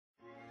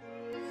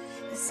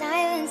The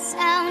silent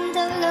sound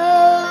of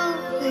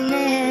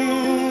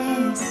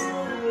loneliness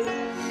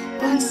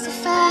wants to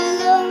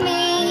follow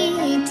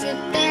me to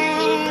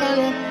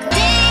bed.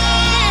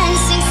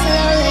 Dancing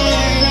slowly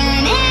in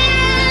an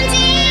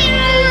empty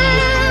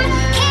room.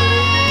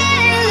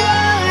 Can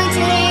Lord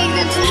take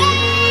the place?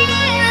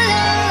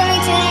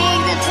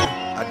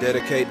 I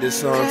dedicate this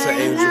song to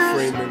Angel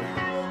Freeman.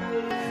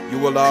 You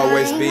will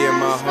always be in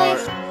my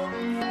heart,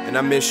 and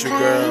I miss you,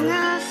 girl.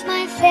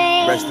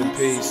 Rest in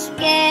peace.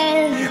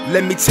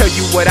 Let me tell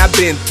you what I've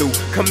been through.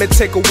 Come and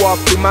take a walk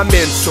through my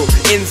mental.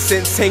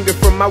 Incense hanging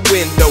from my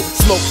window.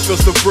 Smoke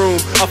fills the room.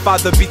 A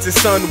father beats his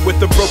son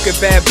with a broken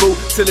bamboo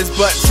till his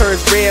butt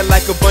turns red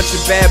like a bunch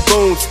of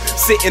baboons.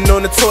 Sitting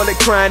on the toilet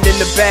crying in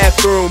the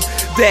bathroom.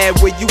 Dad,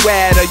 where you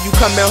at? Are you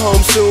coming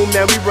home soon?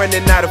 Man, we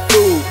running out of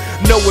food.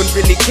 No one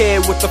really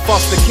cared what the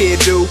foster kid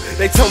do.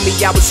 They told me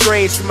I was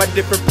strange from a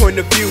different point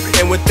of view,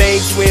 and when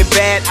things went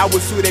bad, I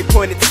was who they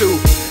pointed to.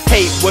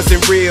 Hate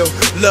wasn't real,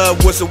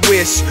 love was a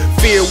wish,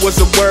 fear was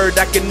a word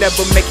I could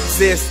never make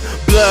exist.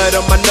 Blood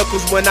on my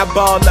knuckles when I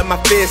ball up my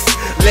fist,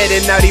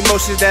 letting out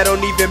emotions that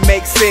don't even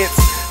make sense.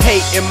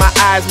 Hate in my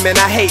eyes, man,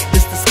 I hate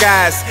this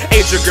disguise.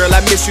 Angel girl,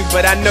 I miss you,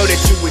 but I know that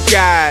you would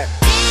guide.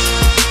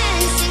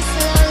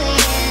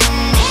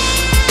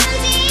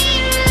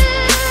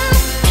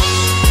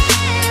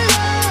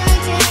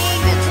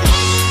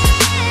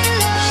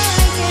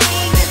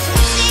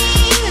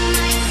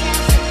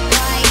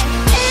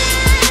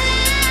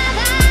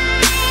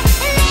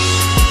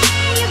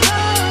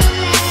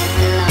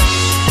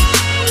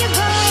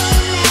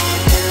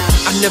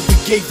 Never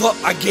gave up,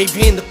 I gave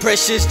in. The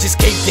pressures just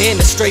caved in.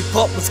 A straight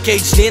pup was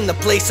caged in the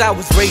place I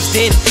was raised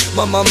in.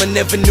 My mama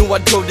never knew I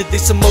drove to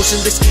this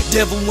emotionless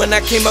devil. When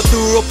I came out, threw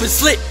her up and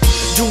slit.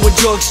 Doing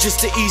drugs just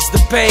to ease the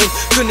pain.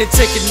 Couldn't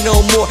take it no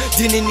more,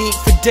 didn't eat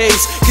for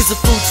days. Cause the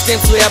food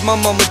stamps we had my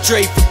mama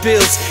trade for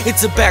bills.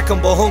 It's a back,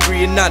 I'm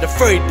hungry and not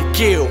afraid to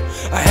kill.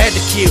 I had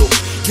to kill.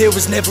 There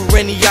was never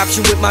any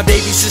option with my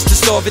baby sister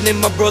starving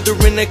and my brother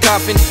in a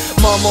coffin.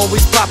 Mom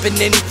always popping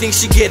anything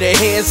she get her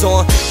hands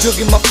on.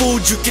 Jugging my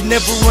food, you can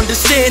never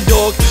understand,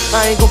 dog.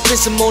 I ain't gon'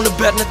 piss him on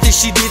about nothing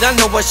she did. I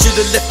know I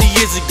should've left her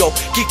years ago.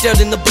 Kicked out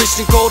in the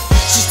blistering cold.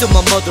 She's still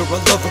my mother, I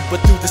love her,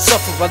 but through the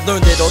suffer I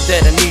learned that all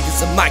that I need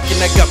is a mic,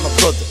 and I got my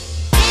brother.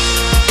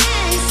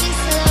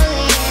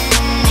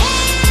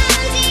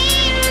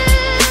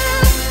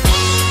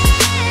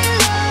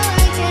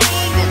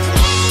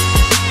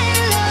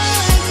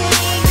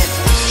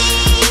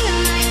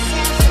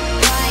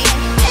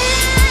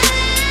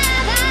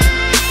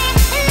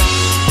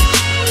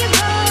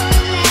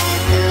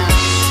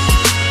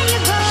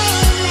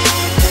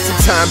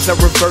 Sometimes I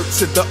revert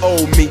to the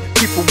old me.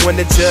 People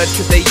wanna judge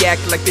cause they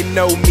act like they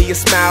know me. A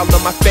smile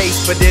on my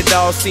face but it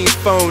all seems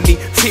phony.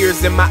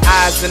 Tears in my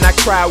eyes and I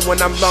cry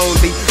when I'm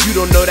lonely. You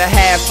don't know the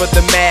half of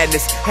the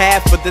madness.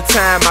 Half of the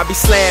time I be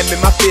slamming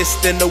my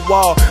fist in the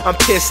wall. I'm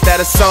pissed at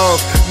a song.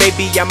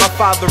 Maybe I'm my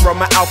father or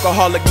my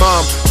alcoholic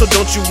mom. So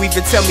don't you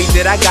even tell me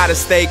that I gotta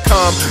stay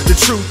calm. The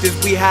truth is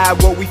we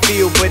hide what we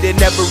feel but it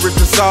never is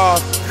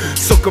resolved.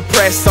 So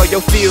compress all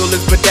your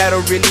feelings but that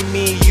don't really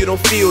mean you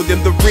don't feel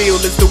them. The real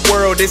is the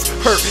world is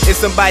hurt and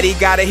somebody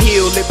gotta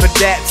heal it, but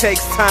that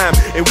takes time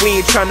and we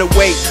ain't tryna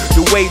wait.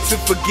 The way to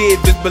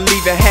forgive is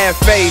believe and have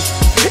faith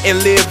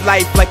and live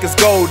life like it's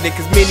golden,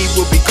 cause many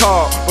will be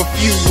called but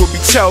few will be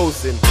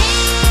chosen.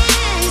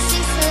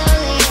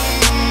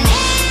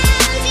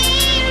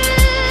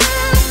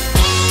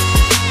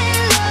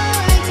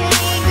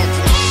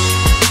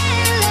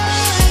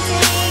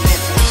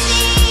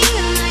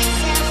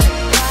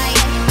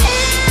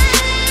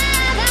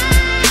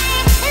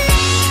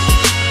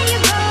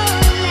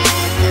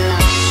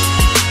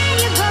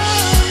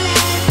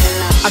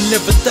 I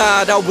never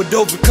thought I would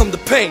overcome the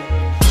pain.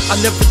 I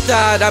never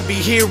thought I'd be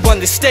here on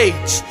the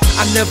stage.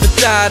 I never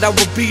thought I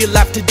would be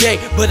alive today,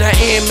 but I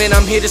am, and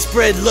I'm here to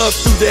spread love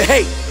through the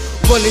hate.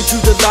 Running to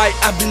the light,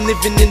 I've been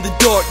living in the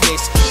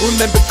darkness.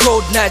 Remember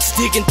cold nights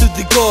digging through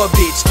the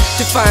garbage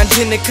to find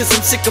dinner cause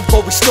I'm sick of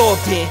always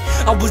starving.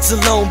 I was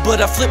alone but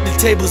I flipped the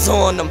tables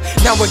on them.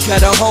 Now I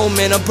got a home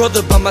and a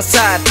brother by my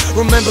side.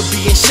 Remember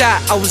being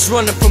shot, I was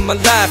running for my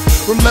life.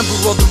 Remember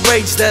all the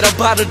rage that I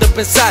bottled up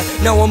inside.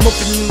 Now I'm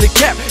opening the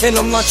cap and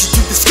I'm launching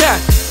to the sky.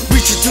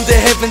 Reaching to the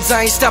heavens,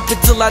 I ain't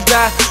stopping till I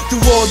die.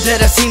 Through all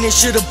that I seen, it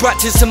should've brought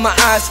tears in my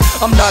eyes.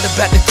 I'm not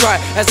about to cry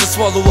as I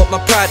swallow up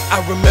my pride.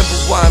 I remember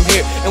why I'm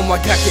here and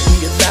why God kept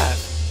me alive.